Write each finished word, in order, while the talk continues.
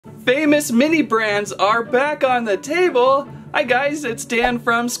famous mini brands are back on the table. Hi guys, it's Dan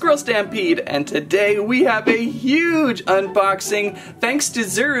from Squirrel Stampede, and today we have a huge unboxing thanks to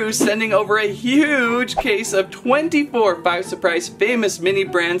Zuru sending over a huge case of 24 5 Surprise Famous Mini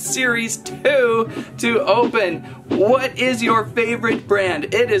Brands Series 2 to open. What is your favorite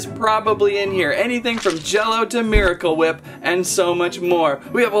brand? It is probably in here. Anything from Jell-O to Miracle Whip and so much more.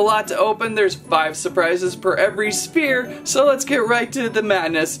 We have a lot to open. There's 5 surprises per every sphere, so let's get right to the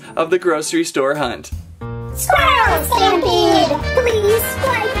madness of the grocery store hunt. Squirrel Stampede! Please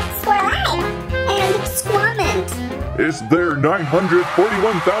subscribe and comment. Is there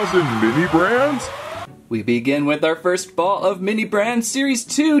 941,000 mini brands? We begin with our first ball of Mini Brands Series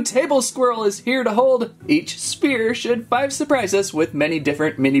 2. Table Squirrel is here to hold. Each sphere should 5 surprise us with many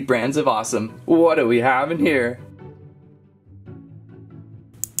different mini brands of awesome. What do we have in here?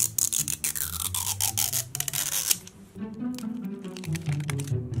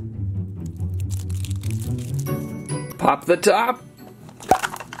 Pop the top,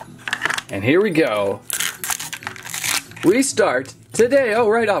 and here we go. We start today,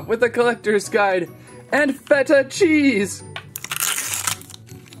 right off with a collector's guide and feta cheese,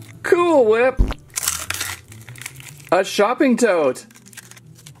 Cool Whip, a shopping tote,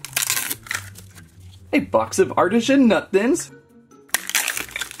 a box of artisan nut thins,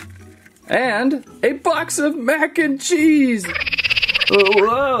 and a box of mac and cheese.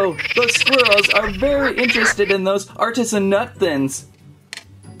 Whoa, those squirrels are very interested in those artisan nut thins.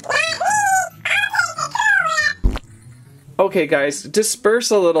 Okay guys,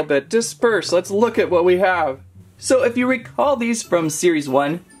 disperse a little bit, disperse. Let's look at what we have. So if you recall these from Series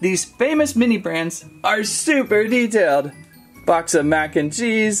 1, these famous mini brands are super detailed. Box of mac and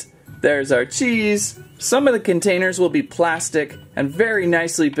cheese, there's our cheese. Some of the containers will be plastic and very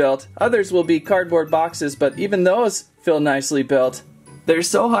nicely built. Others will be cardboard boxes, but even those feel nicely built. They're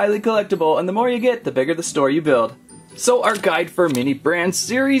so highly collectible, and the more you get, the bigger the store you build. So our guide for Mini Brands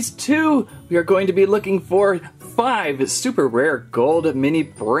Series 2, we are going to be looking for 5 super rare gold mini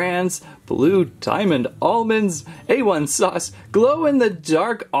brands, blue diamond almonds, A1 sauce,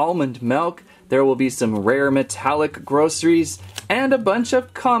 glow-in-the-dark almond milk. There will be some rare metallic groceries, and a bunch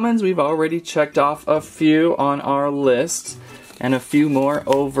of commons. We've already checked off a few on our list, and a few more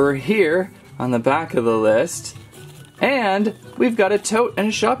over here on the back of the list. And we've got a tote and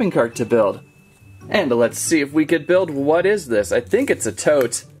a shopping cart to build. And let's see if we could build, what is this? I think it's a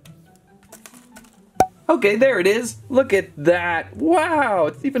tote. Okay, there it is. Look at that. Wow,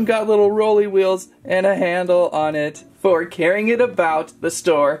 it's even got little rolly wheels and a handle on it for carrying it about the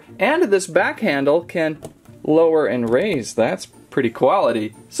store. And this back handle can lower and raise. That's pretty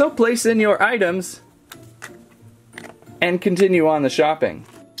quality. So place in your items and continue on the shopping.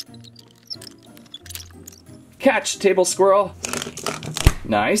 Catch, Table Squirrel.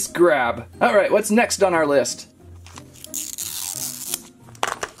 Nice grab. All right, what's next on our list?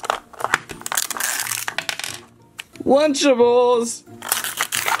 Lunchables.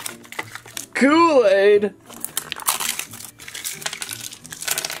 Kool-Aid.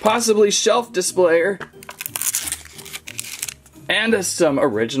 Possibly shelf displayer. And some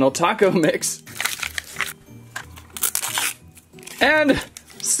original taco mix. And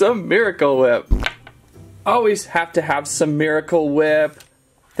some Miracle Whip. Always have to have some Miracle Whip.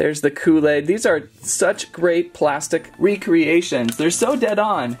 There's the Kool-Aid. These are such great plastic recreations. They're so dead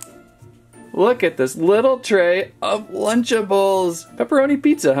on. Look at this little tray of Lunchables. Pepperoni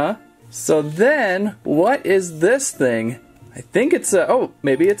pizza, huh? So then, what is this thing? I think it's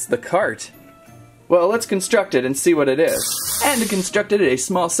maybe it's the cart. Well, let's construct it and see what it is. And constructed a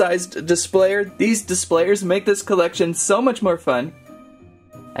small-sized displayer. These displayers make this collection so much more fun.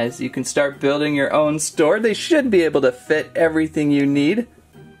 As you can start building your own store, they should be able to fit everything you need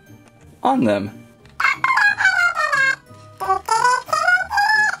on them.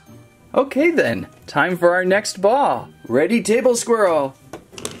 Okay then, time for our next ball. Ready, Table Squirrel?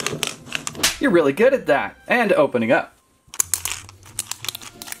 You're really good at that. And opening up.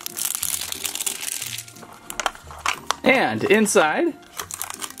 And inside,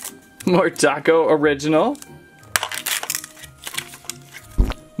 more Taco Original.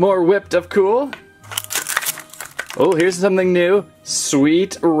 More Whipped of Cool. Oh, here's something new.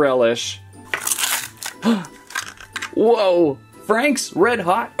 Sweet Relish. Whoa! Frank's Red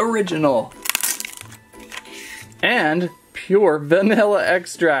Hot Original. And pure vanilla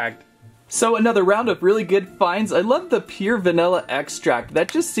extract. So another round of really good finds. I love the pure vanilla extract. That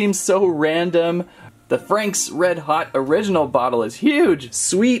just seems so random. The Frank's Red Hot Original bottle is huge.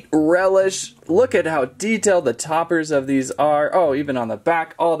 Sweet Relish. Look at how detailed the toppers of these are. Oh, even on the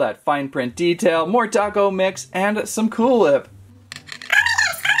back, all that fine print detail. More taco mix and some Cool Whip.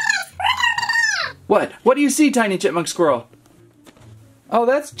 What? What do you see, Tiny Chipmunk Squirrel? Oh,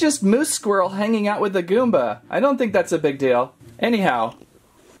 that's just Moose Squirrel hanging out with the Goomba. I don't think that's a big deal. Anyhow,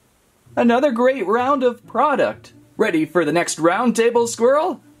 another great round of product. Ready for the next round, Table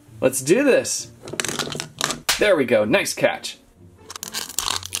Squirrel? Let's do this. There we go, nice catch.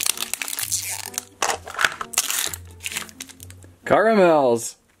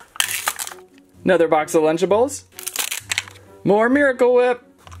 Caramels. Another box of Lunchables. More Miracle Whip.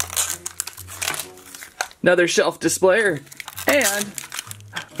 Another shelf displayer. And,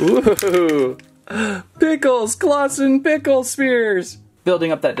 ooh, pickles, Clausen pickle spears.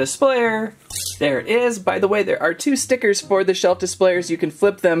 Building up that displayer. There it is. By the way, there are 2 stickers for the shelf displayers. You can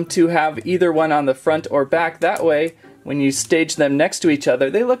flip them to have either one on the front or back. That way, when you stage them next to each other,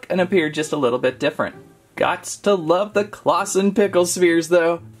 they look and appear just a little bit different. Gots to love the Clausen pickle spheres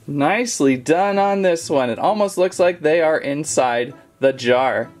though. Nicely done on this one. It almost looks like they are inside the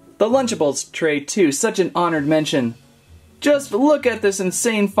jar. The Lunchables tray too, such an honored mention. Just look at this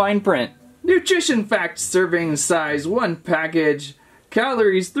insane fine print. Nutrition facts, serving size, 1 package.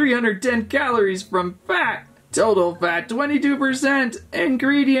 Calories, 310 calories from fat. Total fat, 22%.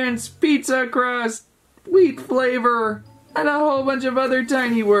 Ingredients, pizza crust, wheat flavor, and a whole bunch of other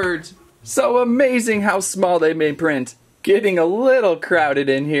tiny words. So amazing how small they may print. Getting a little crowded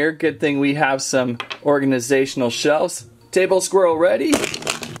in here. Good thing we have some organizational shelves. Table Squirrel ready?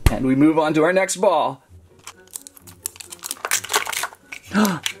 And we move on to our next ball.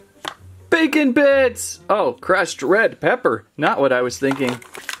 Bacon bits! Oh, crushed red pepper. Not what I was thinking.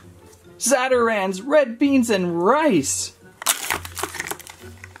 Zatarain's red beans and rice.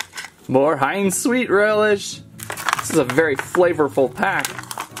 More Heinz sweet relish. This is a very flavorful pack.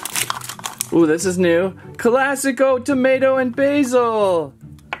 Ooh, this is new. Classico tomato and basil.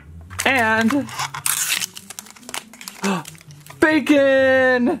 And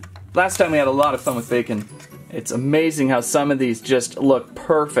bacon! Last time we had a lot of fun with bacon. It's amazing how some of these just look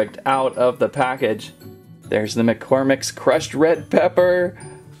perfect out of the package. There's the McCormick's crushed red pepper,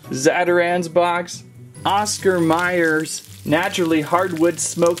 Zatarain's box, Oscar Mayer's naturally hardwood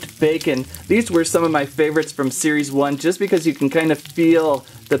smoked bacon. These were some of my favorites from Series 1 just because you can kind of feel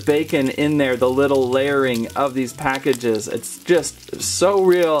the bacon in there, the little layering of these packages. It's just so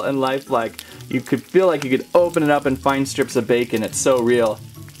real and lifelike. You could feel like you could open it up and find strips of bacon. It's so real.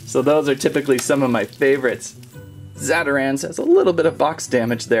 So those are typically some of my favorites. Zatarain's has a little bit of box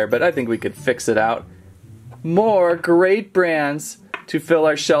damage there, but I think we could fix it out. More great brands to fill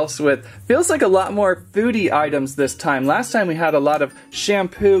our shelves with. Feels like a lot more foodie items this time. Last time we had a lot of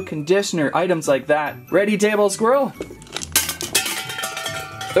shampoo, conditioner, items like that. Ready, Table Squirrel?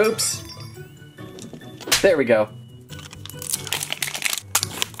 Oops. There we go.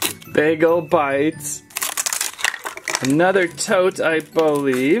 Bagel bites. Another tote, I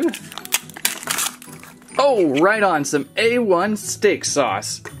believe. Oh, right on, some A1 steak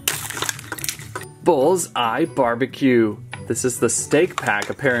sauce. Bullseye barbecue. This is the steak pack,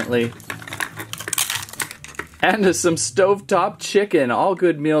 apparently. And some stovetop chicken. All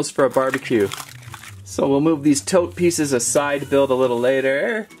good meals for a barbecue. So we'll move these tote pieces aside, build a little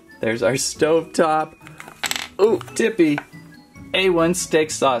later. There's our stovetop. Ooh, Tippy. A1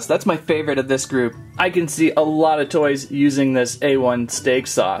 steak sauce. That's my favorite of this group. I can see a lot of toys using this A1 steak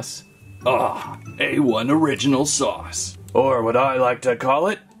sauce. Ah, A1 original sauce. Or what I like to call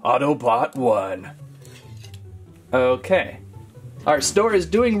it, Autobot 1. Okay. Our store is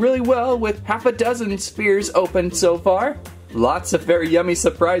doing really well with half a dozen spheres opened so far. Lots of very yummy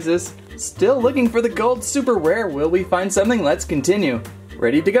surprises. Still looking for the gold super rare. Will we find something? Let's continue.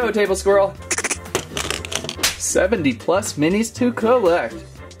 Ready to go, Table Squirrel. 70 plus minis to collect.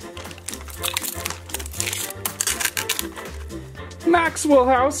 Maxwell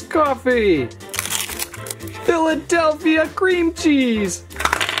House coffee. Philadelphia cream cheese.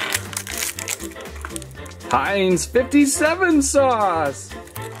 Heinz 57 sauce.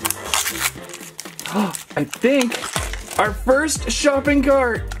 I think our first shopping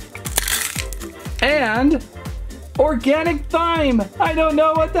cart. And organic thyme. I don't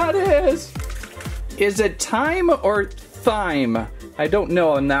know what that is. Is it thyme or thyme? I don't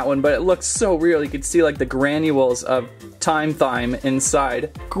know on that one, but it looks so real. You can see like the granules of thyme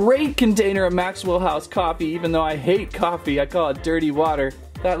inside. Great container of Maxwell House coffee, even though I hate coffee. I call it dirty water.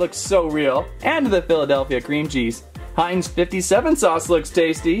 That looks so real. And the Philadelphia cream cheese. Heinz 57 sauce looks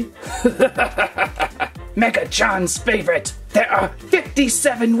tasty. Mega John's favorite. There are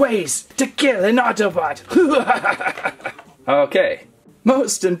 57 ways to kill an Autobot. Okay.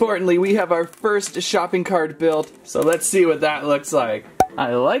 Most importantly, we have our first shopping cart built, so let's see what that looks like.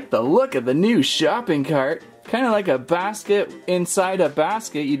 I like the look of the new shopping cart. Kind of like a basket inside a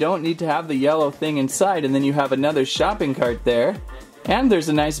basket. You don't need to have the yellow thing inside, and then you have another shopping cart there. And there's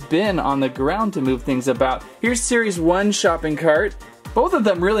a nice bin on the ground to move things about. Here's Series 1 shopping cart. Both of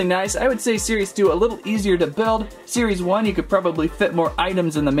them really nice. I would say Series 2 a little easier to build. Series 1 you could probably fit more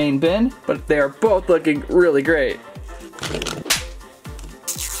items in the main bin, but they are both looking really great.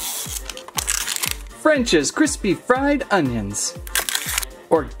 French's crispy fried onions.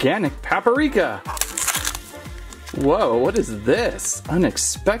 Organic paprika. Whoa, what is this?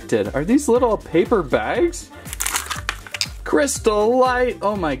 Unexpected. Are these little paper bags? Crystal Light.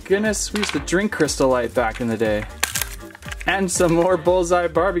 Oh my goodness, we used to drink Crystal Light back in the day. And some more Bullseye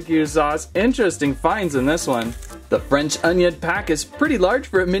barbecue sauce. Interesting finds in this one. The French onion pack is pretty large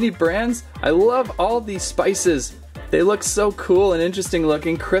for a mini brands. I love all these spices. They look so cool and interesting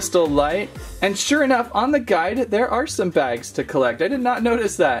looking. Crystal Light. And sure enough, on the guide, there are some bags to collect. I did not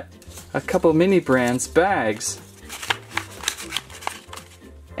notice that. A couple mini brands bags.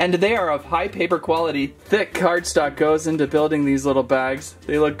 And they are of high paper quality. Thick cardstock goes into building these little bags.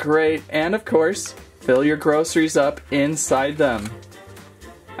 They look great. And of course, fill your groceries up inside them.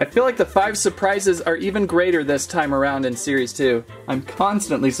 I feel like the 5 surprises are even greater this time around in Series 2. I'm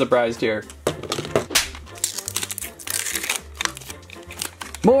constantly surprised here.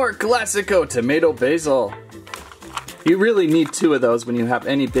 More Classico tomato basil. You really need 2 of those when you have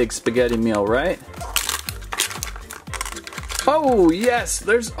any big spaghetti meal, right? Oh yes,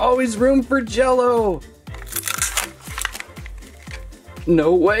 there's always room for Jell-O.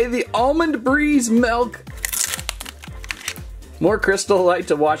 No way, the almond breeze milk. More Crystal Light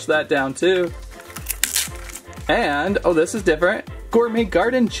to wash that down too. And, oh this is different, Gourmet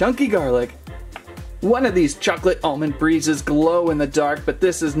Garden chunky garlic. One of these chocolate almond breezes glow in the dark, but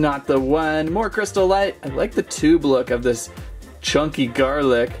this is not the one. More Crystal Light. I like the tube look of this chunky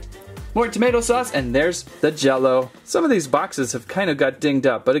garlic. More tomato sauce, and there's the Jell-O. Some of these boxes have kind of got dinged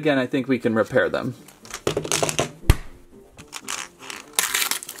up, but again, I think we can repair them.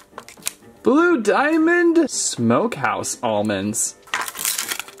 Blue Diamond Smokehouse almonds.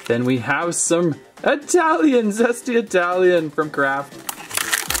 Then we have some Italian, zesty Italian from Kraft.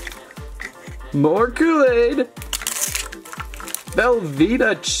 More Kool-Aid,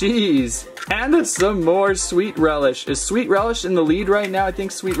 Velveeta cheese, and some more Sweet Relish. Is Sweet Relish in the lead right now? I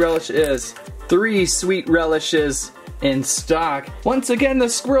think Sweet Relish is. 3 Sweet Relishes in stock. Once again, the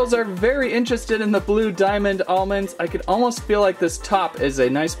squirrels are very interested in the Blue Diamond almonds. I could almost feel like this top is a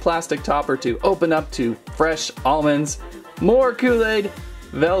nice plastic topper to open up to fresh almonds. More Kool-Aid,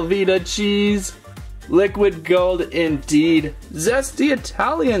 Velveeta cheese, liquid gold indeed. Zesty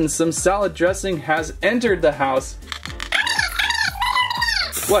Italian, some salad dressing has entered the house.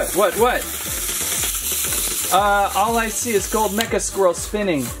 What? All I see is Gold Mecha Squirrel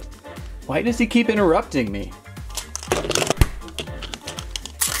spinning. Why does he keep interrupting me?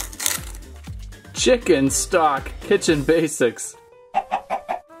 Chicken stock, kitchen basics.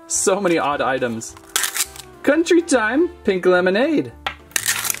 So many odd items. Country Time, pink lemonade.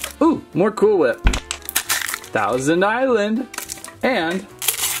 Ooh, more Cool Whip. Thousand Island, and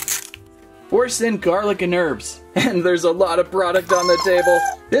Orson garlic and herbs. And there's a lot of product on the table.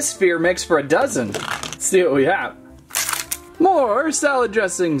 This sphere makes for a dozen. Let's see what we have. More salad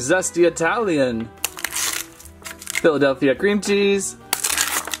dressing, zesty Italian. Philadelphia cream cheese.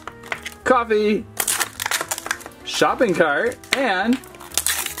 Coffee. Shopping cart, and,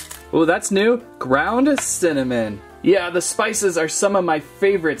 oh that's new, ground cinnamon. Yeah, the spices are some of my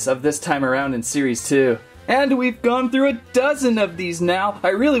favorites of this time around in Series 2. And we've gone through a dozen of these now. I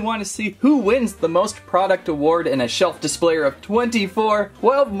really want to see who wins the most product award in a shelf displayer of 24.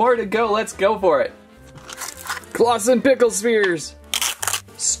 12 more to go, let's go for it. Clausen pickle spheres.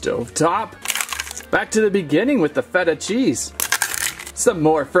 Stovetop. Back to the beginning with the feta cheese. Some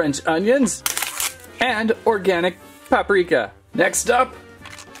more French onions. And organic paprika. Next up,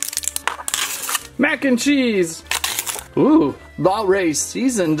 mac and cheese. Ooh, Lawray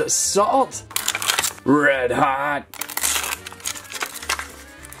seasoned salt. Red hot.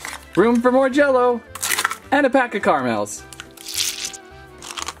 Room for more Jell-O. And a pack of caramels.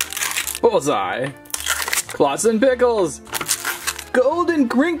 Bullseye. Clausen pickles. Golden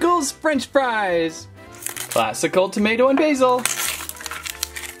crinkles French fries. Classical tomato and basil.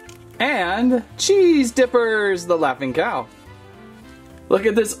 And cheese dippers, the Laughing Cow. Look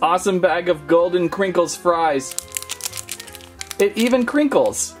at this awesome bag of golden crinkles fries. It even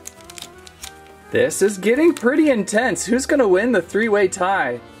crinkles. This is getting pretty intense. Who's gonna win the 3-way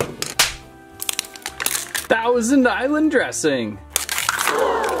tie? Thousand Island dressing.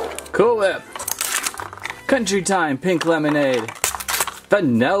 Cool Whip. Country Time pink lemonade.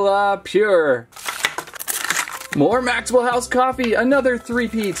 Vanilla pure. More Maxwell House coffee, another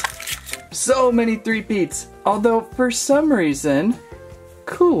three-peat. So many three-peats. Although, for some reason,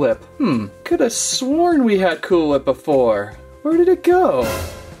 Cool Whip. Could have sworn we had Cool Whip before. Where did it go?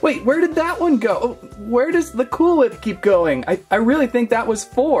 Wait, where did that one go? Oh, where does the Cool Whip keep going? I really think that was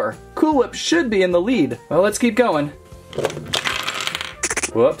 4. Cool Whip should be in the lead. Well, let's keep going.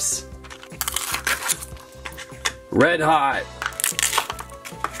 Whoops. Red Hot.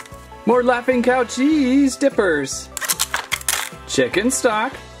 More Laughing Cow cheese dippers. Chicken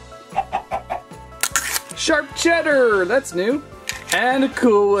stock. Sharp cheddar, that's new. And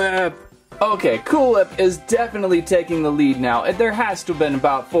Cool Whip. Okay, Cool Whip is definitely taking the lead now. There has to have been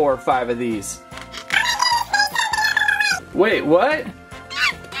about 4 or 5 of these. Wait, what?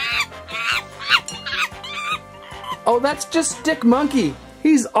 Oh, that's just Stick Monkey.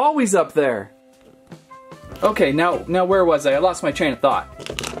 He's always up there. Okay, now where was I? I lost my train of thought.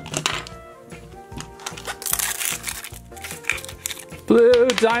 Blue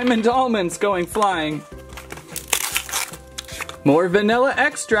Diamond Almonds going flying. More vanilla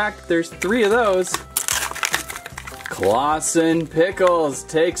extract, there's 3 of those. Clausen Pickles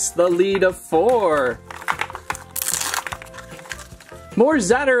takes the lead of 4. More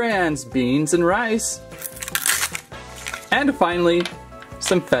Zatarain's, beans and rice. And finally,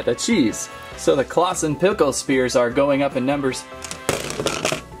 some feta cheese. So the Clausen Pickle spheres are going up in numbers.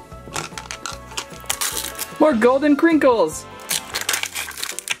 More Golden Crinkles.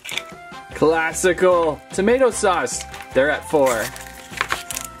 Classical tomato sauce. They're at 4.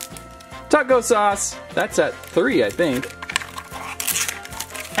 Taco sauce, that's at 3, I think.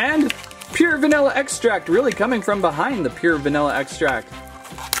 And pure vanilla extract, really coming from behind the pure vanilla extract.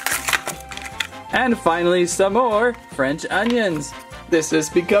 And finally, some more French onions. This is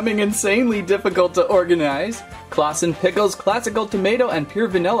becoming insanely difficult to organize. Clausen Pickles, Classical Tomato, and Pure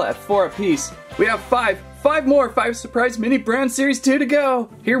Vanilla at 4 apiece. We have 5 more 5 Surprise Mini Brand Series 2 to go.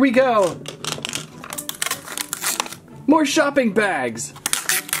 Here we go. More shopping bags.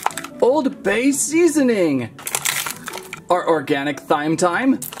 Old Bay seasoning. Our organic thyme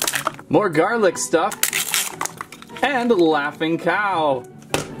time. More garlic stuff. And Laughing Cow.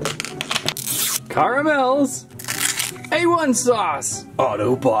 Caramels. A1 sauce.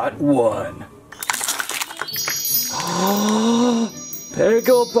 Autobot 1.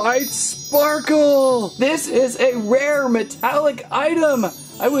 Pickle Bites Sparkle. This is a rare metallic item.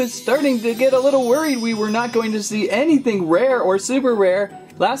 I was starting to get a little worried we were not going to see anything rare or super rare.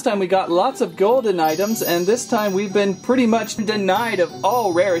 Last time we got lots of golden items, and this time we've been pretty much denied of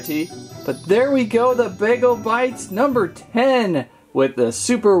all rarity. But there we go, the Bagel Bites number 10 with the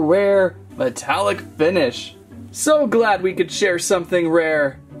super rare metallic finish. So glad we could share something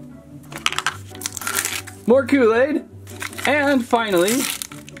rare. More Kool-Aid. And finally,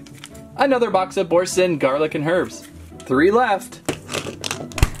 another box of Boursin garlic and herbs. 3 left.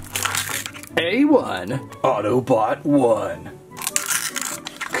 A1, Autobot 1.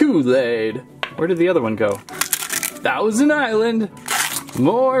 Kool-Aid. Where did the other one go? Thousand Island.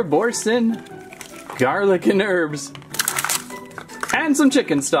 More Boursin, garlic and herbs. And some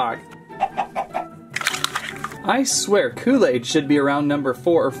chicken stock. I swear Kool-Aid should be around number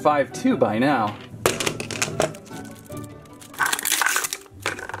 4 or 5 too by now.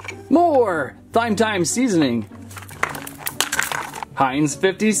 More Thyme Time seasoning. Heinz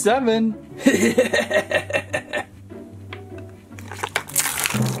 57.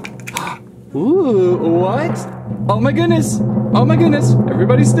 Ooh, what? Oh my goodness! Oh my goodness!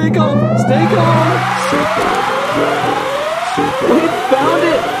 Everybody stay calm! Stay calm! We found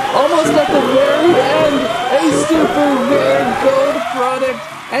it! Almost at the very end! A super rare gold product!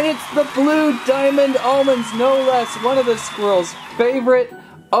 And it's the Blue Diamond Almonds, no less! One of the squirrels' favorite.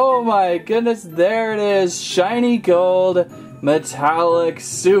 Oh my goodness, there it is! Shiny gold, metallic,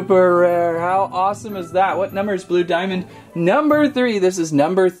 super rare. How awesome is that? What number is Blue Diamond? Number 3. This is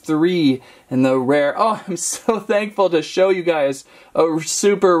number 3 in the rare. Oh, I'm so thankful to show you guys a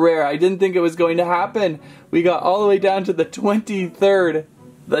super rare. I didn't think it was going to happen. We got all the way down to the 23rd.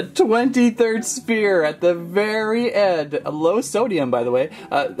 The 23rd sphere at the very end. A low sodium, by the way.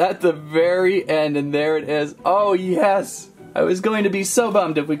 At the very end, and there it is. Oh, yes. I was going to be so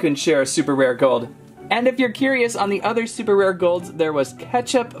bummed if we couldn't share a super rare gold. And if you're curious on the other super rare golds, there was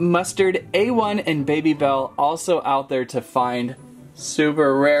Ketchup, Mustard, A1, and Baby Bell also out there to find.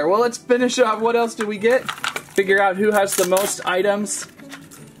 Super rare. Well, let's finish off. What else do we get? Figure out who has the most items.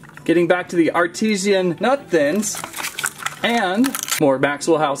 Getting back to the Artesian Nut Thins. And more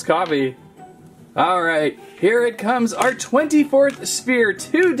Maxwell House coffee. Alright, here it comes, our 24th Sphere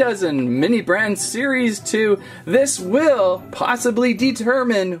 2 dozen mini brand series 2. This will possibly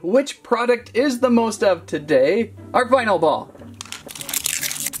determine which product is the most of today. Our final ball.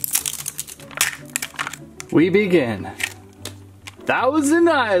 We begin. Thousand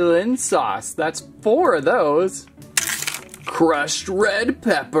Island sauce, that's 4 of those. Crushed red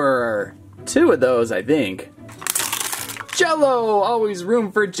pepper, 2 of those I think. Jell-O, always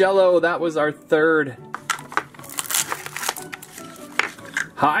room for Jell-O, that was our 3rd.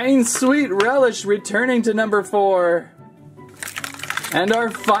 Heinz Sweet Relish returning to number 4. And our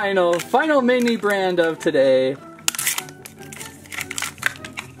final mini brand of today.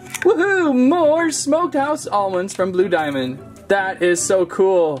 Woohoo! More Smokehouse Almonds from Blue Diamond. That is so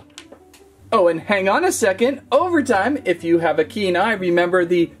cool. Oh, and hang on a second. Overtime, if you have a keen eye, remember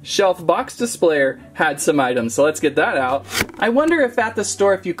the shelf box displayer had some items, so let's get that out. I wonder if at the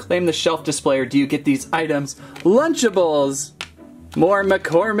store, if you claim the shelf displayer, do you get these items? Lunchables. More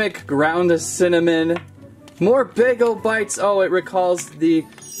McCormick ground cinnamon. More bagel bites. Oh, it recalls the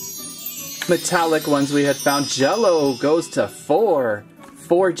metallic ones we had found. Jell-O goes to 4.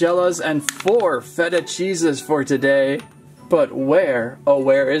 4 Jell-Os and 4 feta cheeses for today. But where, oh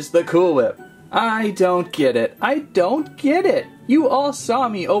where is the Cool Whip? I don't get it. I don't get it. You all saw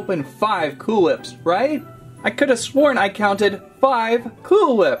me open 5 Cool Whips, right? I could have sworn I counted 5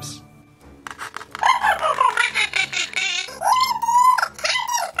 Cool Whips.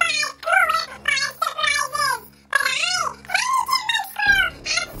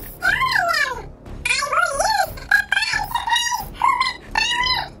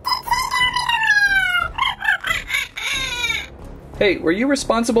 Hey, were you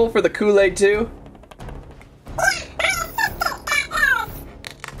responsible for the Kool-Aid too?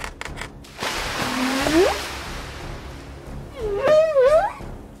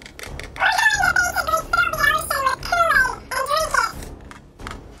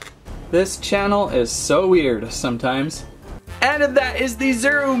 This channel is so weird sometimes. And that is the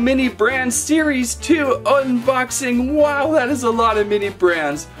Zuru Mini Brand Series 2 unboxing. Wow, that is a lot of mini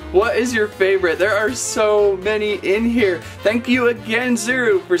brands. What is your favorite? There are so many in here. Thank you again,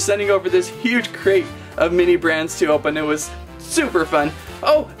 Zuru, for sending over this huge crate of mini brands to open. It was super fun.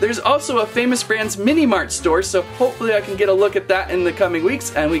 Oh, there's also a Famous Brands Mini Mart store, so hopefully I can get a look at that in the coming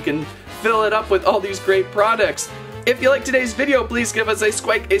weeks and we can fill it up with all these great products. If you liked today's video, please give us a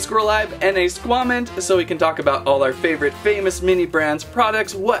squike, a squirrel live, and a squament so we can talk about all our favorite famous mini brands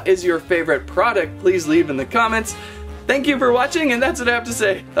products. What is your favorite product? Please leave in the comments. Thank you for watching, and that's what I have to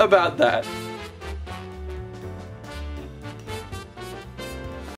say about that.